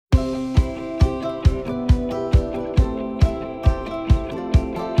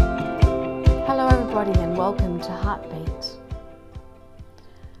everybody and welcome to Heartbeat.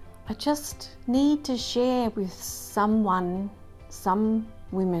 I just need to share with some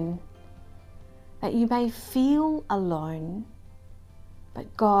women, that you may feel alone,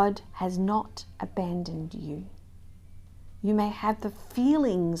 but God has not abandoned you. You may have the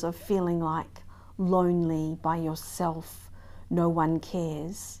feelings of feeling like lonely by yourself, no one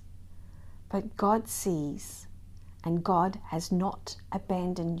cares, but God sees and God has not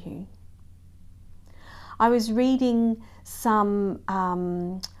abandoned you. I was reading some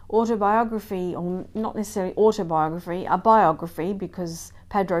autobiography, or not necessarily autobiography, a biography, because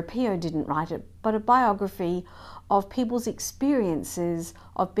Padre Pio didn't write it, but a biography of people's experiences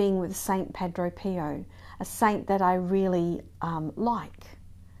of being with Saint Padre Pio, a saint that I really like.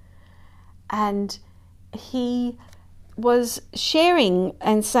 And he was sharing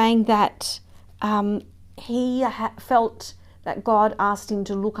and saying that he felt that God asked him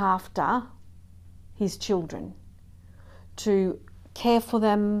to look after his children, to care for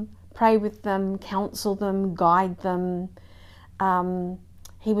them, pray with them, counsel them, guide them.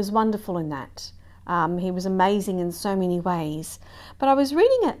 He was wonderful in that. He was amazing in so many ways. But I was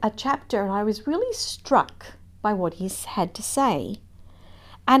reading a chapter and I was really struck by what he had to say.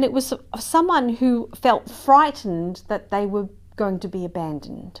 And it was someone who felt frightened that they were going to be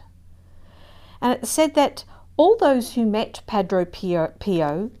abandoned. And it said that all those who met Padre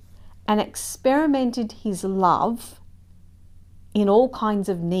Pio and experimented his love in all kinds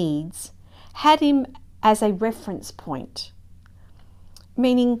of needs had him as a reference point.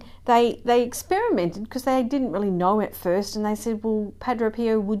 Meaning they experimented because they didn't really know at first, and they said, well, Padre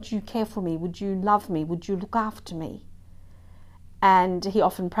Pio, would you care for me? Would you love me? Would you look after me? And he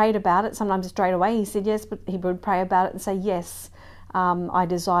often prayed about it. Sometimes straight away he said yes, but he would pray about it and say, yes, I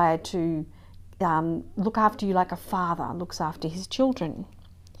desire to look after you like a father looks after his children.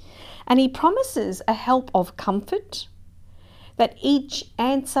 And he promises a help of comfort, that each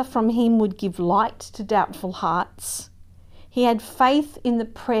answer from him would give light to doubtful hearts. He had faith in the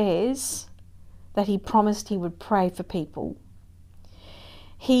prayers that he promised he would pray for people.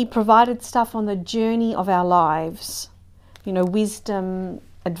 He provided stuff on the journey of our lives, wisdom,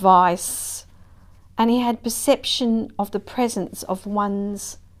 advice, and he had perception of the presence of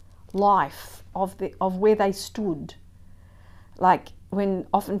one's life, of where they stood. Like when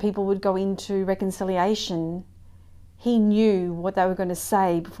often people would go into reconciliation, he knew what they were going to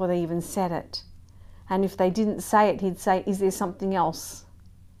say before they even said it. And if they didn't say it, he'd say, is there something else?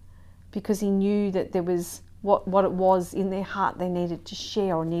 Because he knew that there was what it was in their heart they needed to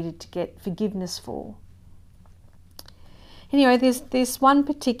share or needed to get forgiveness for. Anyway, there's one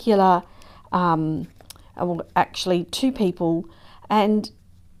particular, actually two people, and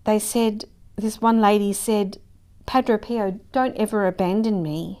they said, this one lady said, Padre Pio, don't ever abandon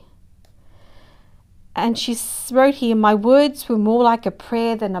me. And she wrote here, my words were more like a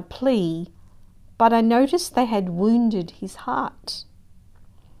prayer than a plea, but I noticed they had wounded his heart.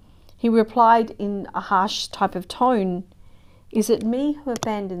 He replied in a harsh type of tone, is it me who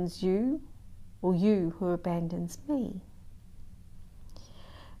abandons you, or you who abandons me?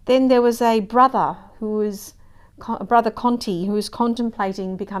 Then there was a brother Brother Conti, who was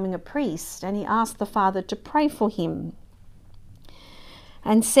contemplating becoming a priest, and he asked the father to pray for him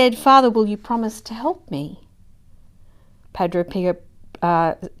and said, Father, will you promise to help me? Padre Pio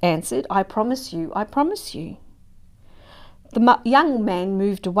answered, I promise you, I promise you. The young man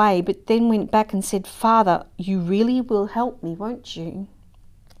moved away, but then went back and said, Father, you really will help me, won't you?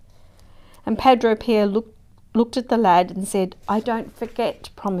 And Padre Pio looked at the lad and said, I don't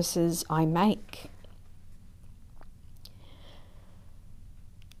forget promises I make.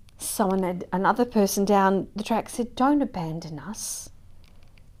 Another person down the track said, don't abandon us.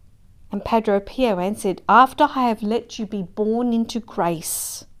 And Padre Pio answered, after I have let you be born into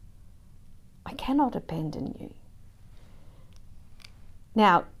grace, I cannot abandon you.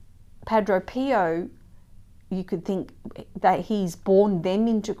 Now, Padre Pio, you could think that he's born them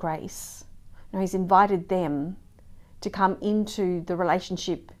into grace. No, he's invited them to come into the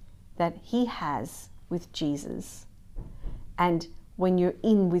relationship that he has with Jesus. And when you're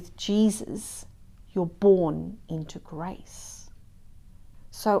in with Jesus, you're born into grace.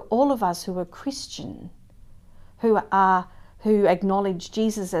 So all of us who are Christian, who acknowledge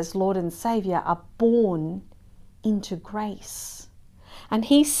Jesus as Lord and Saviour, are born into grace. And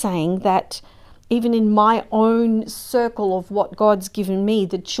he's saying that even in my own circle of what God's given me,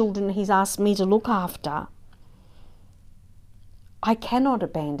 the children he's asked me to look after, I cannot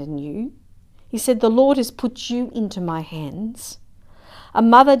abandon you. He said, the Lord has put you into my hands. A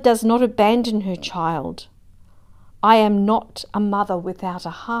mother does not abandon her child. I am not a mother without a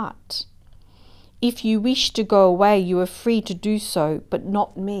heart. If you wish to go away, you are free to do so, but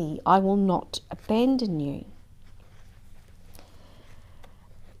not me. I will not abandon you.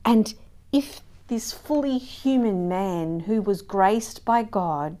 And if this fully human man who was graced by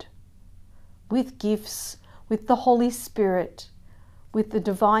God with gifts, with the Holy Spirit, with the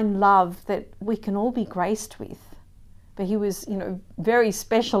divine love that we can all be graced with, but he was, very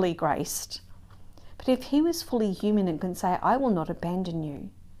specially graced. But if he was fully human and can say, I will not abandon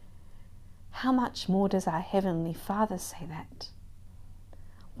you, how much more does our Heavenly Father say that?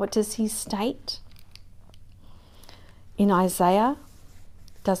 What does he state? In Isaiah,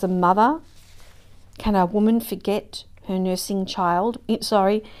 can a woman forget her nursing child?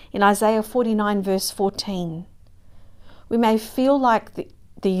 In Isaiah 49 verse 14. We may feel like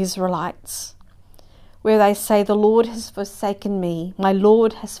the Israelites, where they say, the Lord has forsaken me, my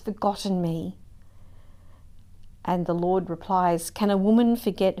Lord has forgotten me. And the Lord replies, can a woman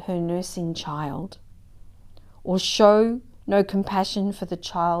forget her nursing child, or show no compassion for the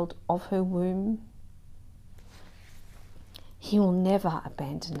child of her womb? He will never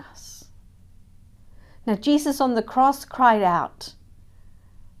abandon us. Now Jesus on the cross cried out,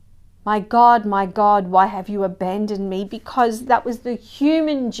 my God, why have you abandoned me? Because that was the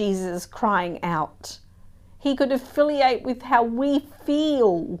human Jesus crying out. He could affiliate with how we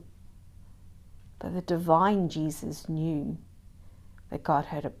feel. But the divine Jesus knew that God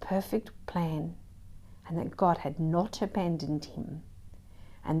had a perfect plan and that God had not abandoned him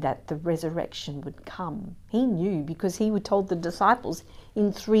and that the resurrection would come. He knew because he told the disciples,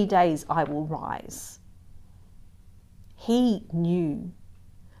 in 3 days I will rise. He knew.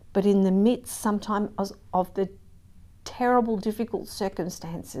 But in the midst sometimes of the terrible, difficult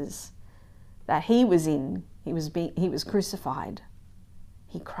circumstances that he was in, he was crucified,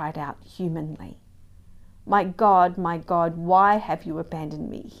 he cried out humanly, my God, why have you abandoned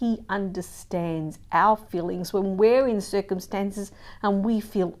me? He understands our feelings when we're in circumstances and we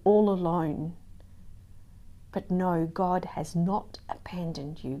feel all alone. But no, God has not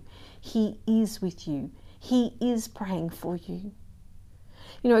abandoned you. He is with you. He is praying for you.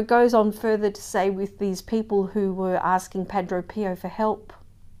 It goes on further to say with these people who were asking Padre Pio for help.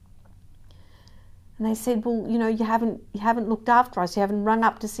 And they said, well, you haven't looked after us. You haven't rung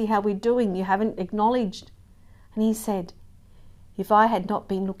up to see how we're doing. You haven't acknowledged. And he said, if I had not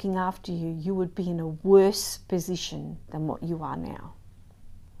been looking after you, you would be in a worse position than what you are now.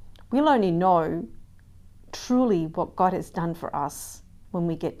 We'll only know truly what God has done for us when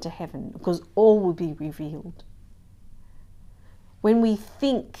we get to heaven, because all will be revealed. When we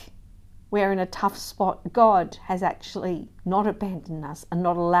think we're in a tough spot, God has actually not abandoned us and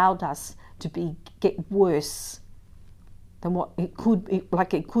not allowed us to get worse than what it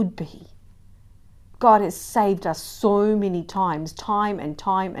could be. God has saved us so many times, time and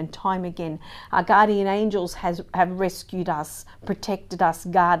time again. Our guardian angels have rescued us, protected us,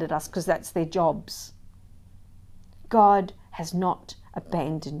 guarded us, because that's their jobs. God has not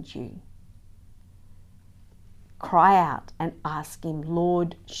abandoned you. Cry out and ask him,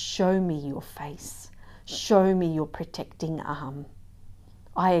 Lord, show me your face. Show me your protecting arm.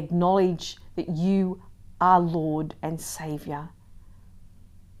 I acknowledge that you are Lord and Saviour.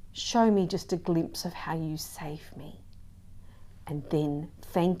 Show me just a glimpse of how you save me. And then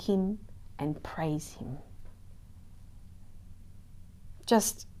thank him and praise him.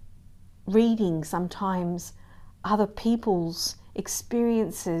 Just reading sometimes other people's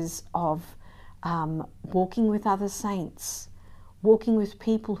experiences of walking with other saints, walking with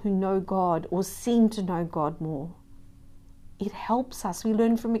people who know God or seem to know God more. It helps us. We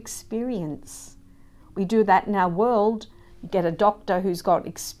learn from experience. We do that in our world. You get a doctor who's got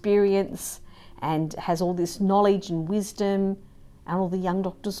experience and has all this knowledge and wisdom, and all the young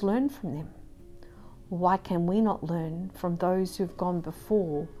doctors learn from them. Why can we not learn from those who've gone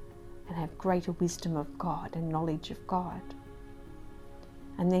before and have greater wisdom of God and knowledge of God?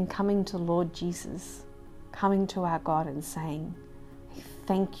 And then coming to Lord Jesus, coming to our God and saying,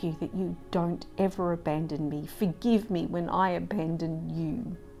 thank you that you don't ever abandon me. Forgive me when I abandon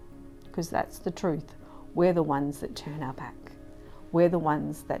you. Because that's the truth. We're the ones that turn our back. We're the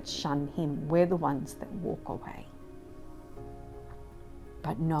ones that shun him. We're the ones that walk away.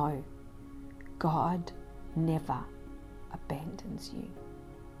 But no, God never abandons you.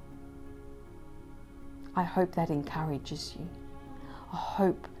 I hope that encourages you. I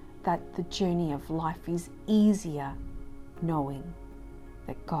hope that the journey of life is easier knowing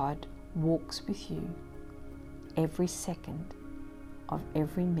that God walks with you every second of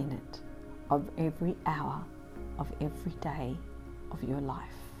every minute, of every hour, of every day of your life.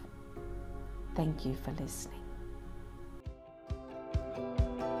 Thank you for listening.